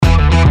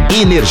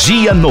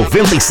Energia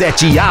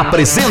 97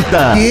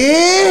 apresenta...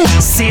 Quê?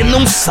 Cê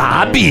não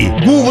sabe?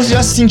 Gu, você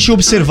já se sentiu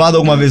observado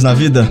alguma vez na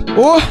vida?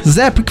 Ô,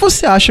 Zé, por que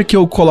você acha que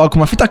eu coloco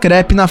uma fita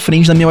crepe na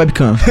frente da minha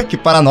webcam? Que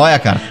paranoia,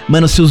 cara.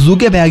 Mano, se o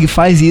Zuckerberg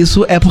faz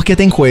isso, é porque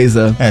tem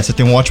coisa. É, você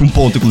tem um ótimo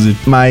ponto, inclusive.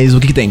 Mas o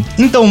que tem?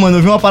 Então, mano,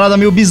 eu vi uma parada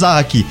meio bizarra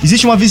aqui.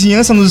 Existe uma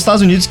vizinhança nos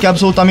Estados Unidos que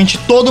absolutamente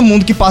todo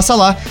mundo que passa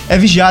lá é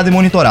vigiado e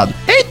monitorado.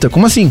 Eita,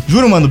 como assim?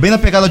 Juro, mano, bem na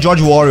pegada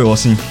George Orwell,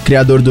 assim.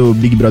 Criador do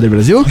Big Brother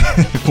Brasil?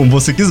 Como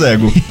você quiser,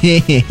 Gu.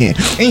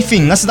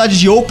 Enfim, na cidade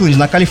de Oakland,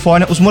 na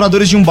Califórnia, os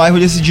moradores de um bairro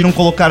decidiram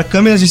colocar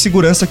câmeras de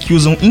segurança que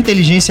usam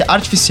inteligência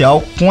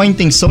artificial com a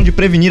intenção de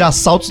prevenir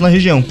assaltos na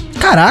região.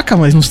 Caraca,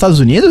 mas nos Estados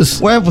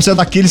Unidos? Ué, você é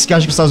daqueles que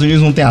acham que os Estados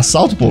Unidos não tem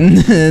assalto, pô?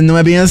 Não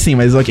é bem assim,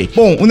 mas ok.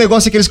 Bom, o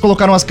negócio é que eles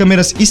colocaram as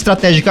câmeras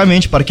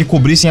estrategicamente para que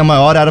cobrissem a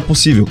maior área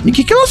possível. E o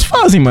que elas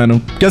fazem,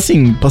 mano? Porque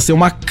assim, pra ser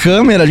uma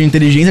câmera de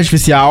inteligência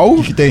artificial...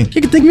 O que tem? O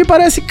que tem que me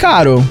parece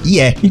caro? E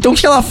é. Então o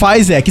que ela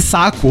faz é, que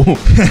saco.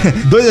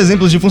 Dois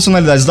exemplos de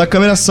funcionalidades da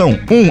câmera são: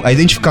 1. A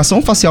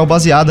identificação facial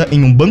baseada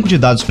em um banco de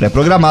dados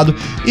pré-programado,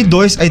 e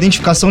 2. A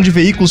identificação de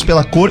veículos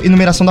pela cor e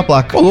numeração da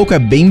placa. Ô louco, é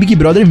bem Big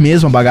Brother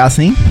mesmo a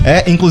bagaça, hein?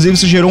 É, inclusive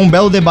isso gerou um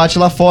belo debate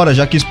lá fora,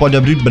 já que isso pode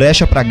abrir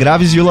brecha para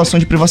graves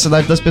violações de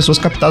privacidade das pessoas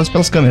captadas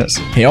pelas câmeras.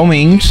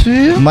 Realmente...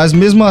 Mas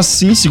mesmo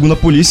assim, segundo a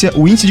polícia,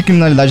 o índice de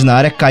criminalidade na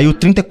área caiu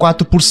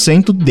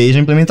 34% desde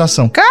a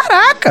implementação.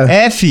 Caraca!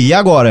 E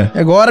agora?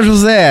 Agora,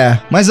 José...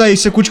 Mas aí,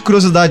 você curte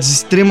curiosidades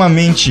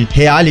extremamente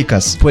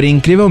reálicas? Porém,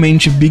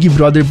 incrivelmente Big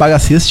Brother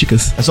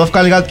bagacísticas. É só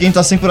ficar ligado que quem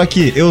tá sempre por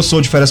aqui. Eu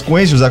sou de Férias com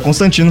Ex, José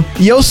Constantino.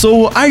 E eu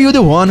sou o Are You The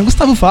One,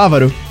 Gustavo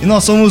Fávaro. E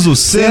nós somos o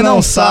Cê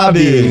Não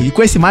Sabe. E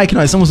com esse mic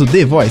nós somos o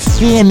The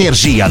Voice.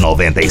 Energia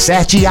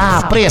 97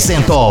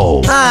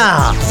 apresentou...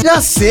 Ah, já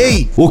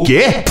sei. O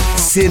quê?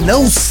 Você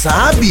não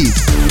sabe?